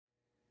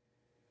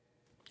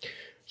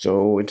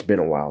So it's been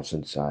a while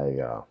since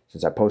I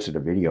posted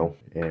a video,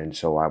 and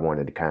so I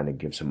wanted to kind of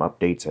give some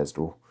updates as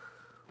to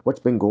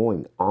what's been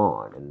going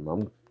on, and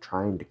I'm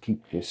trying to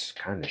keep this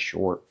kind of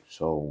short,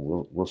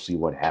 so we'll see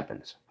what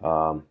happens.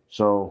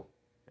 So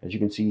as you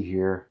can see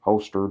here,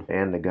 holstered,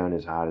 and the gun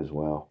is hot as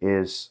well,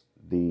 is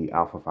the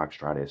Alpha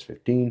Foxtrot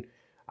S15.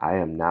 I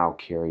am now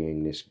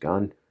carrying this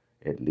gun,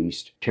 at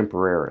least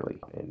temporarily,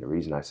 and the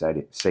reason I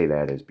say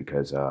that is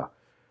because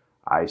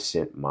I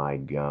sent my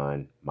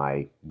gun,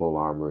 my Bul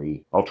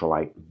Armory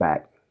ultralight,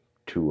 back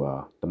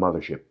to the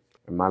mothership.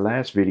 In my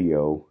last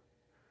video,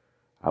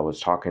 I was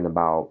talking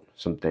about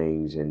some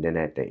things, and then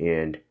at the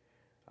end,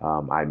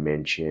 I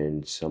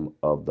mentioned some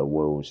of the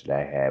woes that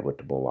I had with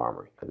the Bul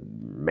Armory.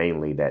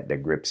 Mainly that the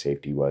grip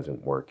safety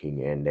wasn't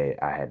working, and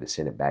that I had to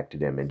send it back to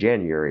them in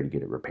January to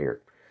get it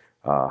repaired.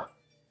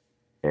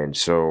 And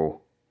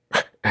so,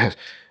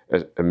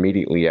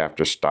 immediately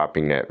after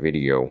stopping that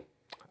video,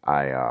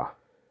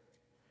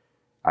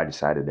 I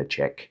decided to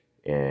check,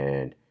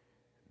 and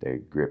the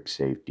grip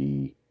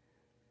safety,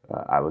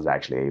 I was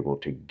actually able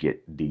to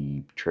get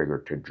the trigger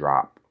to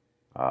drop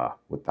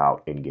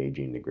without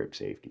engaging the grip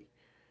safety.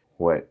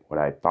 What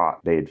I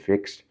thought they had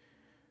fixed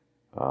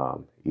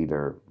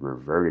either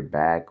reverted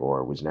back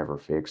or was never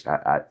fixed.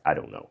 I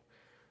don't know.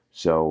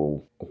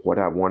 So what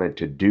I wanted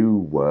to do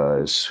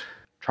was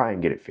try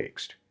and get it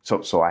fixed.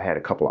 So I had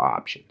a couple of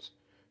options.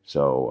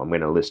 So I'm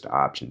going to list the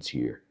options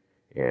here,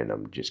 and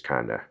I'm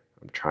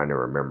trying to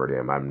remember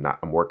them. I'm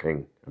not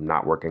working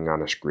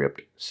on a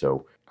script,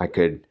 so I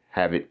could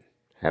have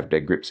the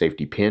grip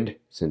safety pinned,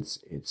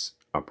 since it's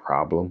a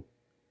problem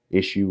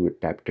issue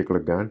with that particular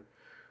gun.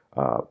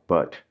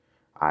 But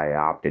I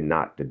opted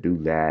not to do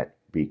that,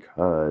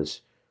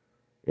 because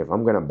if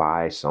I'm gonna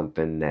buy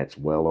something that's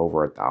well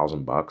over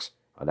 $1,000,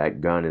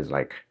 that gun is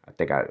like, I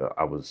think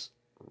I was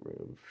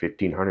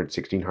 $1,500,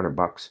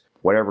 $1,600.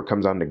 Whatever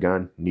comes on the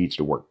gun needs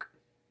to work.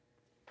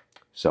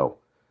 So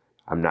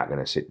I'm not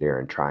gonna sit there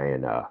and try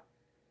and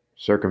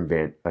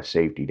circumvent a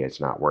safety that's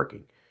not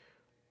working.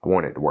 I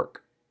want it to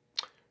work.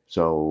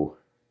 So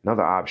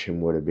another option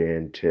would have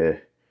been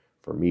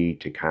for me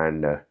to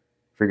kind of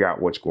figure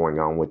out what's going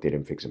on with it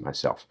and fix it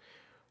myself.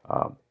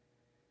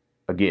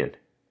 Again,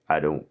 I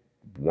don't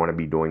want to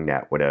be doing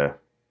that with a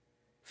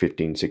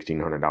 $1,500,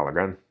 $1,600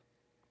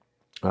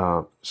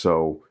 gun.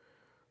 So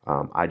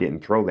I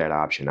didn't throw that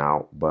option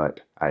out,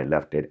 but I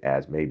left it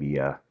as maybe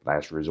a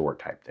last resort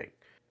type thing.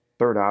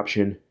 Third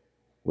option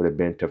would have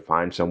been to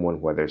find someone,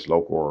 whether it's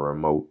local or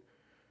remote,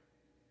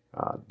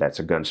 that's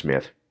a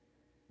gunsmith,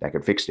 that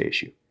could fix the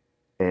issue.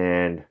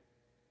 And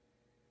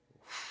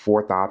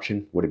fourth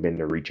option would have been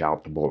to reach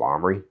out to Bul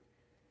Armory,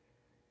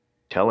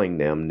 telling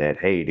them that,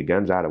 hey, the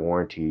gun's out of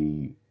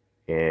warranty,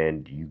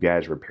 and you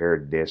guys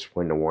repaired this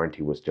when the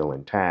warranty was still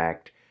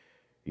intact.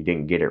 You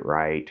didn't get it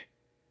right.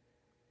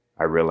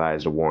 I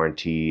realize the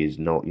warranty is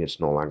it's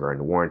no longer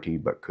under warranty,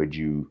 but could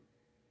you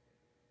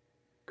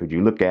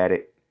look at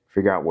it,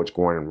 figure out what's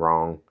going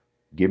wrong,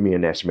 give me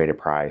an estimated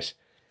price,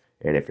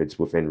 and if it's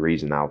within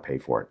reason, I'll pay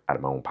for it out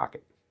of my own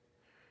pocket.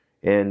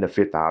 And the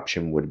fifth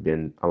option would have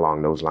been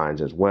along those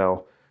lines as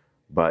well,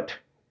 but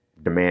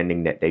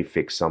demanding that they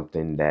fix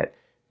something that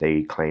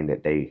they claim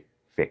that they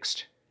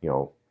fixed,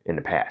 in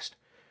the past.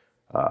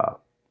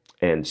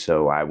 And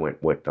so I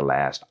went with the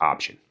last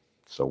option.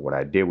 So what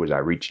I did was I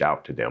reached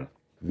out to them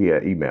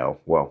via email,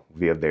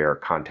 via their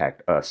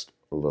contact us,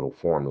 a little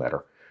form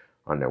letter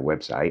on their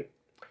website,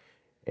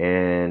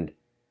 and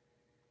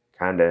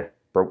kind of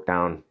broke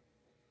down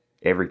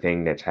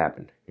everything that's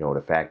happened.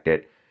 The fact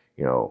that,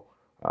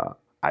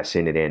 I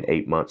sent it in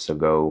 8 months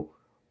ago.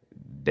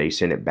 They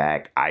sent it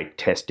back. I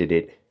tested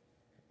it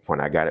when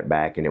I got it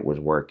back, and it was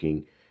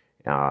working.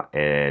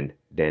 And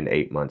then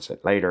 8 months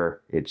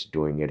later, it's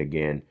doing it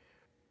again,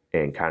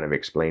 and kind of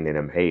explaining to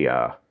them, hey,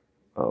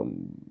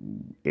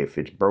 if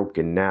it's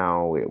broken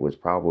now, it was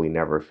probably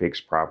never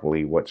fixed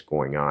properly. What's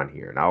going on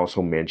here? And I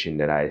also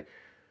mentioned that I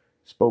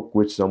spoke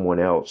with someone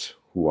else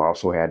who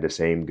also had the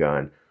same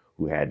gun,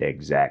 who had the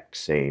exact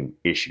same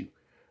issue.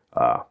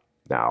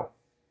 Now,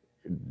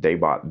 they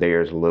bought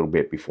theirs a little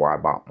bit before I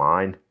bought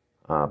mine,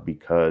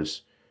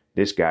 because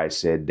this guy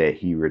said that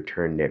he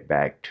returned it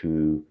back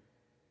to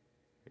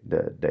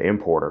the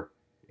importer,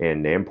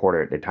 and the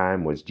importer at the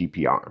time was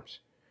GP Arms.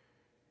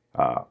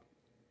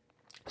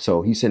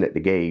 So he sent it to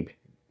Gabe,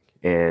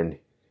 and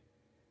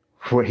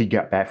what he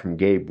got back from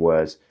Gabe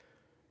was,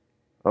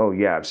 oh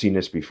yeah, I've seen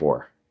this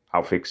before,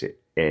 I'll fix it.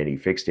 And he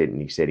fixed it,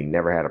 and he said he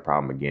never had a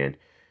problem again.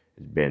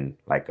 It's been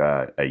like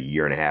a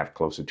year and a half,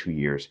 close to 2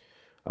 years,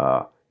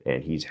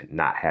 and he's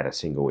not had a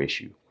single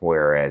issue.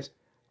 Whereas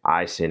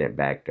I sent it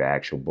back to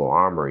actual Bul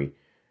Armory,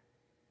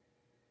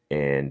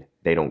 and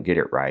they don't get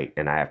it right,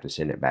 and I have to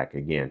send it back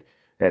again.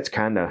 That's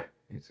kind of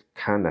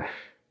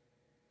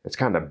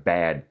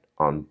bad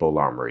on Bul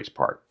Armory's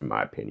part, in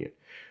my opinion,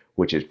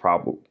 which is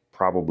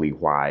probably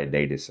why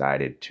they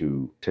decided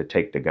to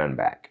take the gun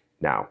back.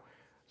 Now,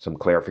 some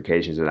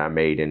clarifications that I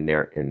made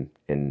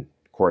in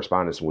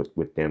correspondence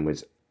with them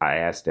was, I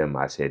asked them,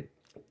 I said,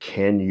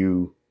 can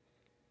you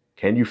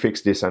can you fix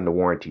this under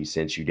warranty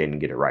since you didn't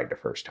get it right the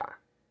first time?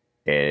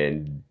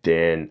 And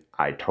then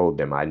I told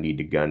them I need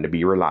the gun to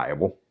be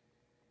reliable.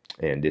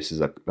 And this is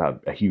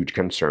a huge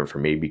concern for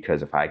me,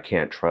 because if I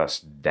can't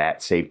trust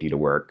that safety to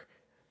work,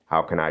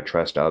 how can I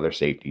trust other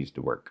safeties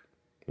to work?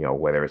 You know,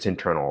 whether it's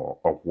internal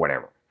or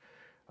whatever.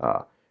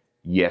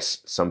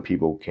 Yes, some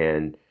people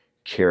can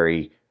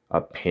carry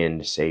a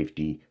pinned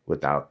safety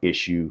without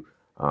issue.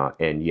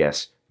 And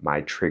yes,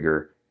 my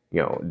trigger,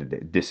 you know,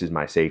 this is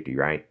my safety,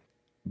 right?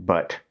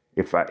 But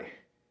if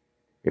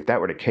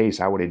that were the case,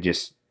 I would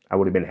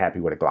have been happy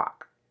with a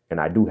Glock. And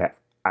I do have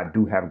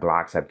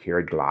Glocks. I've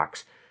carried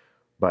Glocks,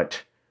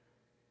 but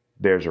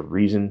there's a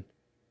reason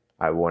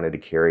I wanted to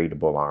carry the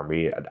Bul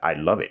Armory. I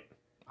love it.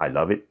 I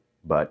love it,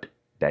 but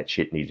that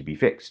shit needs to be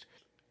fixed.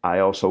 I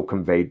also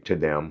conveyed to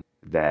them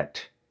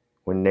that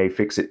when they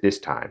fix it this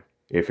time,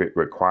 if it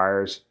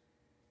requires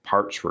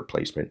parts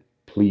replacement,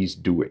 please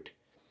do it.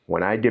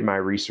 When I did my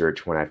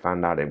research, when I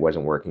found out it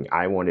wasn't working,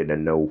 I wanted to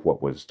know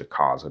what was the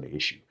cause of the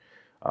issue.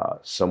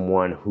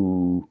 Someone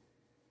who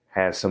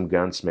has some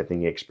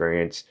gunsmithing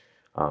experience,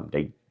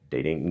 they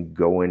didn't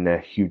go into a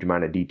huge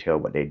amount of detail,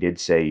 but they did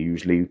say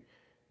usually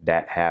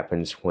that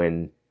happens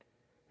when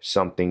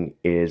something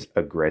is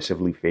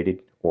aggressively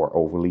fitted or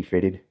overly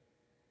fitted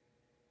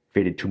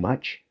too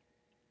much.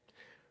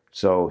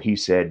 So he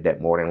said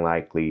that more than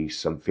likely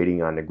some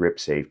fitting on the grip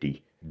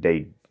safety,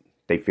 they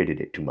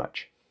fitted it too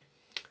much.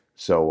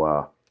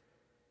 So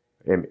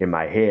in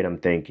my head, I'm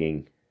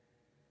thinking,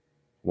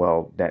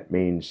 well, that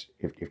means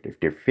if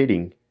they're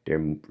fitting,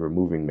 they're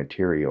removing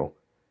material.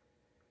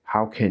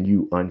 How can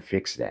you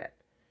unfix that?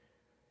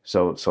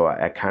 So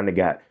I kind of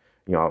got,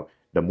 you know,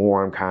 the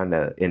more I'm kind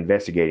of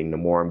investigating, the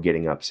more I'm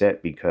getting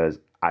upset, because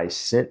I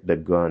sent the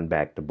gun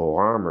back to Bul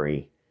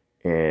Armory,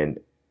 and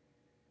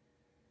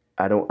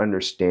I don't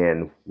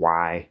understand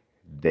why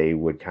they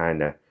would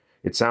kind of,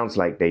 it sounds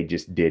like they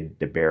just did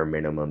the bare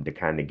minimum to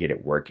kind of get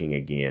it working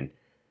again,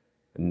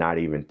 not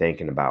even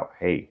thinking about,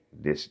 hey,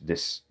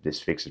 this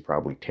fix is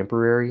probably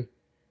temporary.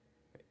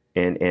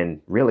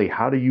 And really,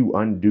 how do you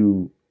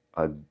undo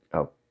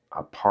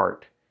a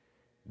part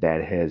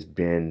that has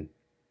been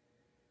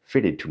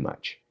fitted too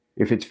much?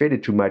 If it's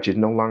fitted too much, it's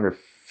no longer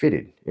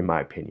fitted, in my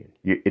opinion.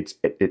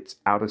 It's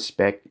out of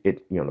spec.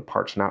 The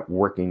part's not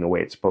working the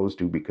way it's supposed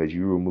to because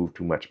you remove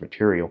too much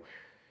material.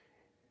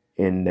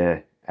 In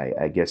the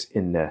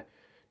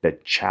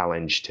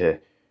challenge to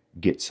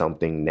get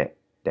something that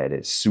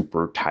is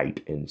super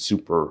tight and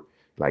super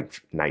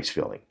like nice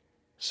feeling.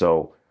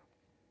 So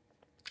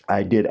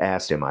I did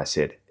ask them. I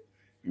said,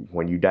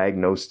 when you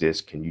diagnose this,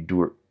 can you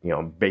do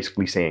it?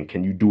 Basically saying,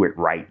 can you do it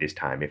right this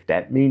time? If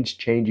that means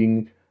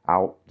changing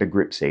out the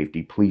grip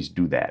safety, please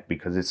do that,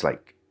 because it's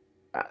like,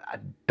 I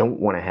don't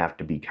want to have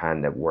to be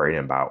kind of worried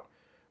about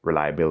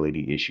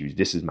reliability issues.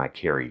 This is my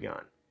carry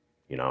gun,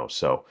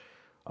 so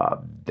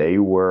they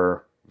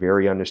were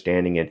very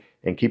understanding.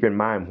 And keep in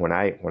mind, when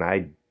I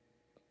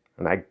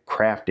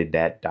crafted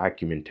that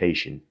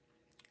documentation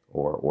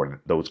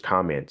or those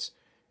comments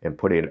and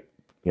put it,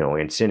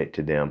 and sent it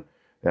to them,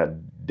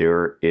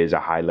 there is a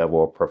high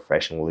level of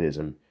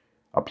professionalism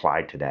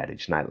applied to that.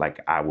 It's not like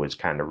I was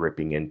kind of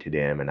ripping into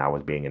them and I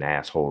was being an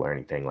asshole or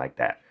anything like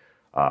that,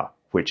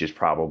 which is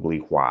probably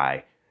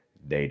why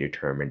they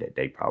determined that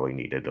they probably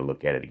needed to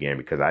look at it again.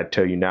 Because I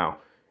tell you now,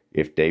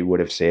 if they would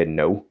have said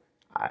no,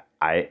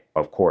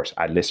 of course,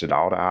 I listed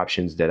all the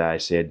options that I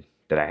said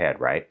that I had,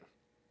 right?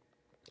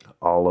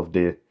 All of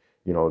the,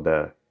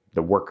 the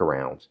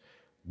workarounds,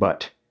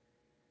 but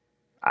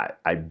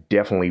I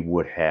definitely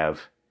would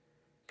have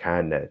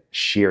kind of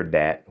shared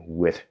that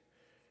with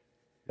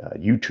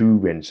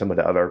YouTube and some of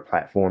the other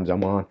platforms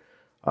I'm on,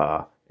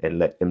 and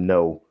let them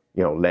know,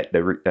 let the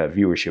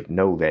viewership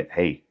know that,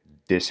 hey,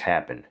 this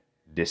happened.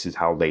 This is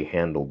how they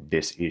handled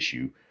this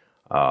issue.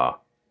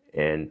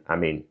 And I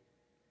mean,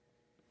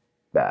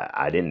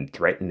 I didn't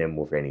threaten them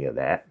with any of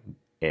that,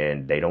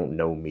 and they don't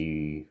know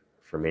me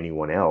from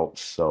anyone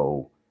else.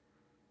 So,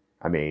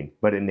 I mean,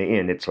 but in the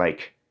end, it's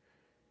like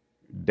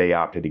they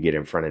opted to get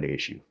in front of the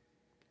issue.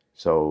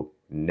 So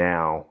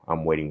now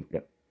I'm waiting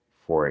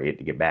for it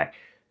to get back.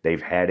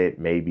 They've had it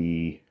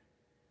maybe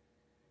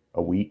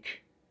a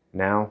week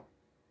now.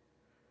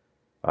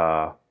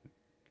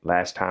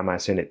 Last time I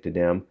sent it to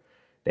them,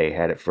 they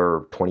had it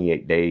for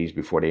 28 days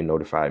before they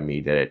notified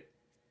me that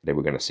they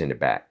were going to send it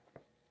back.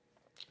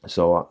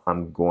 So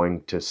I'm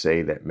going to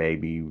say that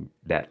maybe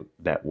that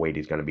wait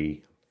is going to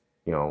be,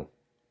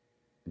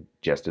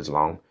 just as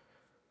long,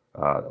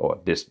 or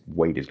this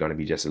wait is going to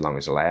be just as long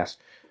as the last.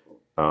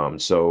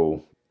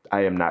 So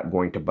I am not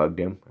going to bug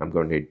them. I'm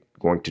going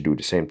to do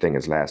the same thing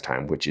as last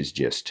time, which is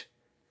just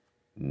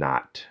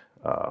not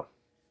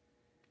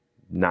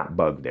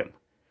bug them.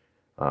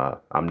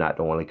 I'm not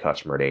the only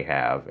customer they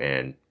have,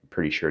 and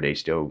pretty sure they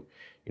still,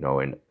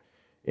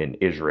 in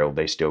Israel,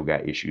 they still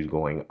got issues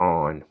going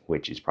on,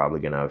 which is probably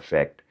going to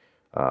affect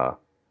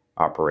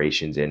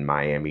operations in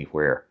Miami,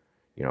 where,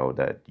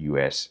 the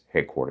U.S.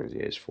 headquarters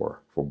is for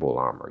Bul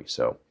Armory.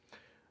 So,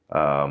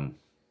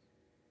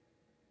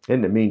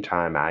 In the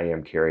meantime, I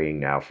am carrying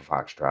now for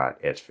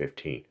Foxtrot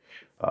S15.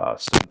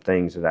 Some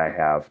things that I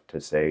have to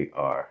say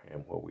are,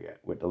 and where we at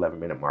with the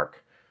 11-minute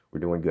mark, we're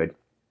doing good.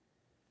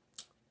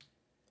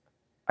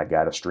 I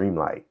got a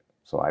Streamlight,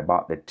 so I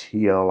bought the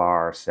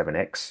TLR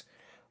 7X.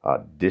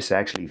 This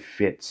actually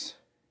fits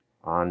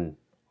on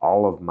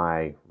all of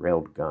my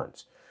railed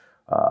guns.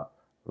 Uh,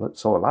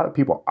 so a lot of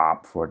people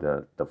opt for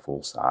the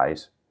full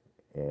size,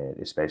 and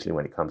especially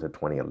when it comes to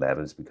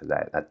 2011s, because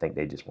I think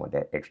they just want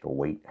that extra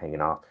weight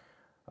hanging off.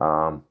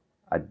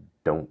 I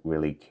don't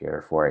really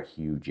care for a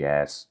huge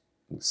ass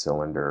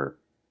cylinder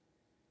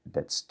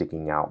that's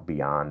sticking out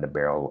beyond the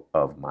barrel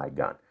of my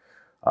gun.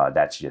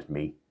 That's just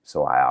me.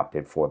 So I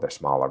opted for the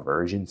smaller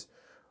versions.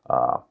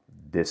 Uh,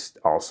 this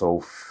also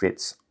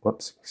fits,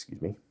 whoops,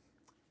 excuse me.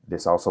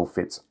 This also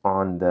fits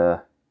on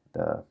the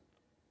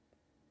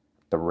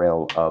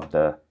rail of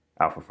the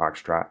Alpha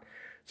Foxtrot.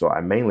 So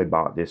I mainly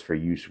bought this for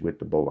use with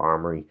the Bul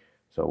Armory.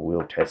 So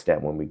we'll test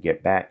that when we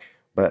get back.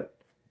 But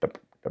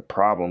the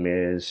problem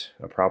is,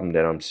 a problem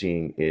that I'm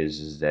seeing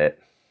is that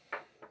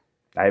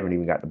I haven't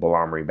even got the Bul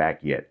Armory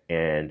back yet.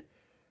 And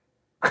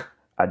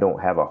I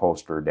don't have a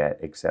holster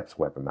that accepts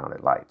weapon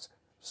mounted lights.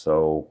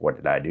 So what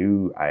did I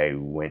do? I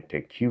went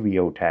to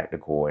QVO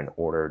Tactical and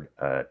ordered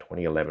a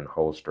 2011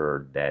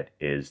 holster that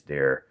is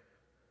their,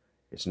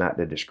 it's not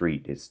the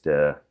discreet, it's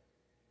the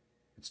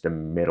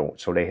middle.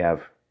 So they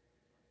have,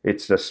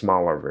 it's the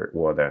smaller,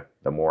 well,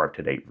 the more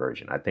up-to-date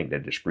version. I think the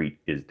discreet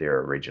is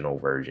their original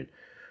version.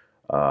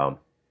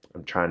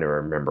 I'm trying to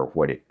remember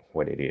what it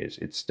is.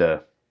 It's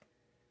got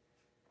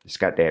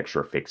the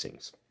extra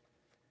fixings.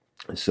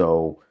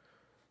 So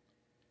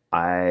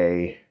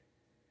I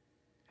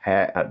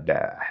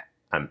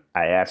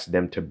asked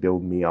them to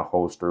build me a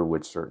holster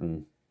with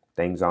certain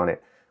things on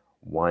it.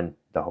 One,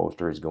 the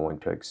holster is going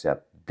to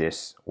accept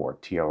this or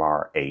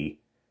TLR-A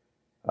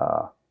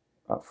a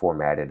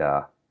formatted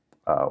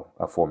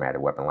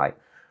weapon light.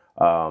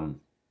 The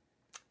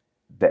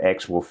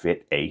X will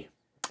fit A.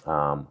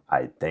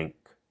 I think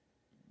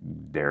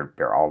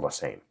they're all the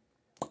same.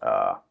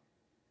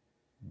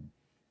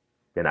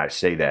 And I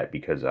say that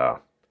because I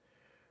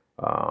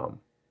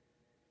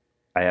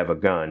have a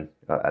gun,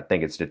 I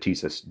think it's the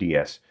TSUS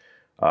DS,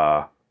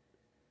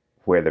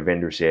 where the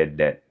vendor said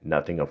that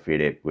nothing will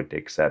fit it with the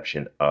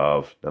exception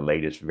of the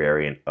latest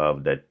variant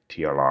of the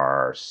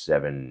TLR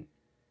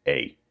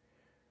 7A.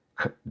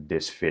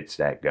 This fits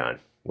that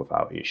gun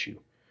without issue.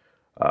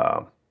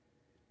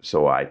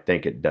 So I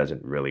think it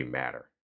doesn't really matter.